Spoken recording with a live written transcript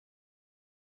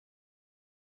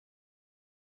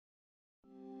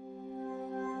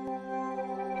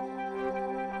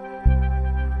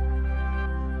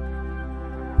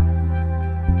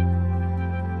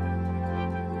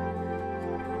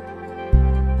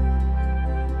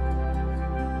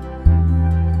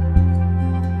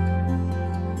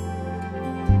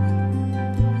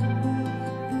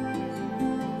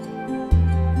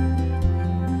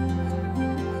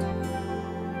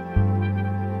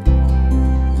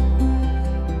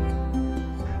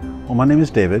Well, my name is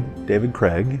David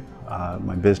Craig.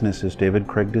 My business is David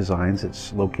Craig Designs.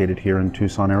 It's located here in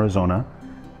Tucson, Arizona,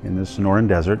 in the Sonoran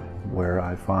Desert, where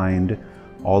I find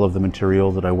all of the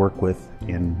material that I work with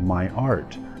in my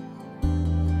art.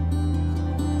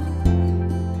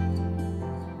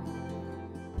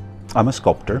 I'm a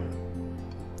sculptor.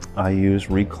 I use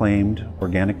reclaimed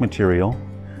organic material.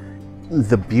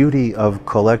 The beauty of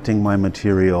collecting my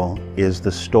material is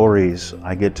the stories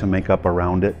I get to make up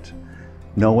around it.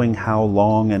 Knowing how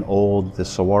long and old the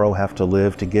saguaro have to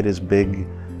live to get as big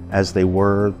as they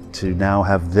were, to now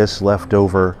have this left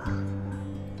over.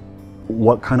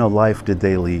 What kind of life did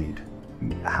they lead?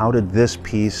 How did this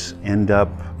piece end up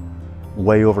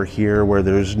way over here where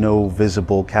there's no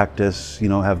visible cactus,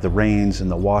 have the rains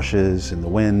and the washes and the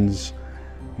winds,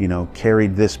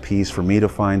 carried this piece for me to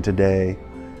find today.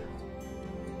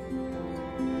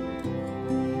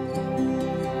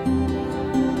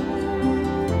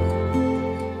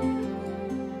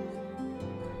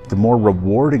 The more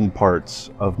rewarding parts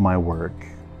of my work,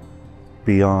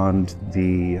 beyond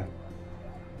the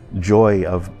joy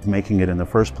of making it in the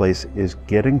first place, is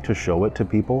getting to show it to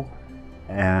people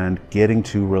and getting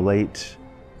to relate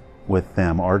with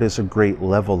them. Art is a great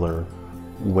leveler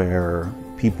where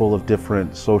people of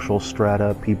different social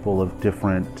strata, people of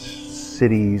different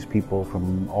cities, people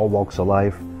from all walks of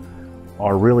life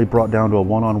are really brought down to a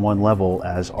one-on-one level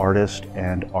as artist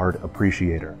and art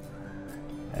appreciator.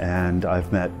 And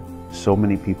I've met so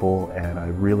many people, and I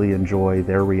really enjoy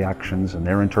their reactions and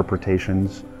their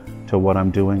interpretations to what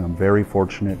I'm doing. I'm very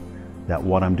fortunate that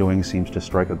what I'm doing seems to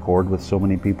strike a chord with so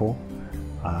many people,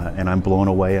 and I'm blown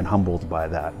away and humbled by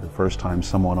that. The first time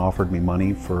someone offered me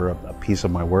money for a piece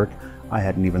of my work, I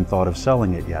hadn't even thought of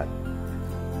selling it yet.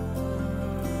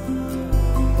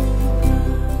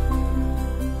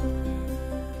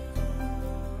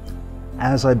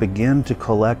 As I began to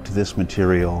collect this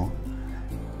material,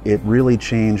 it really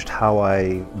changed how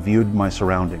I viewed my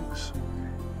surroundings.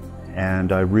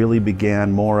 And I really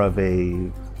began more of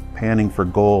a panning for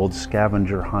gold,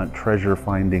 scavenger hunt, treasure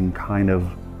finding kind of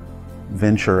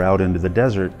venture out into the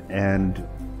desert. And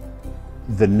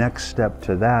the next step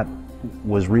to that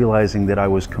was realizing that I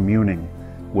was communing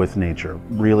with nature.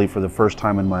 Really, for the first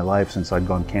time in my life since I'd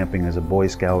gone camping as a Boy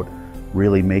Scout,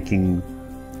 really making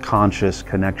conscious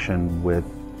connection with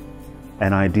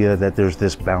an idea that there's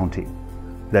this bounty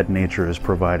that nature is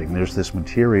providing. There's this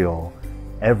material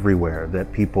everywhere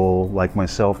that people like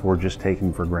myself were just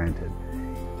taking for granted.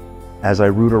 As I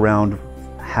root around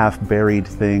half-buried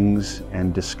things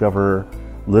and discover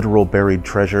literal buried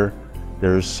treasure,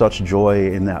 there's such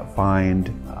joy in that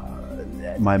find.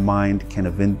 My mind can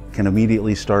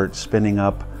immediately start spinning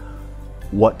up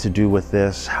what to do with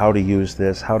this, how to use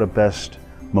this, how to best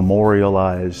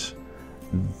memorialize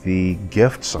the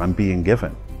gifts I'm being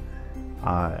given.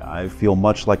 I feel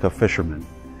much like a fisherman,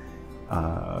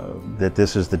 that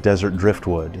this is the desert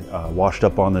driftwood washed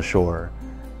up on the shore,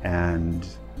 and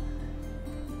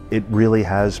it really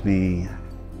has me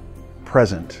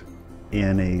present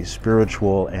in a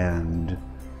spiritual and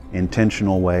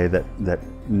intentional way that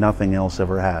nothing else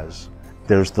ever has.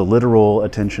 There's the literal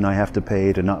attention I have to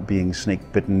pay to not being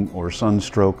snake bitten or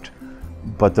sunstroked,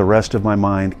 but the rest of my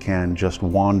mind can just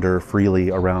wander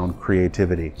freely around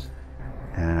creativity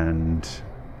and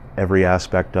every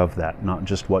aspect of that, not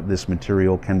just what this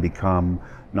material can become,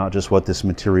 not just what this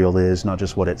material is, not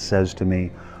just what it says to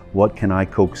me, what can I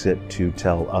coax it to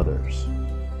tell others?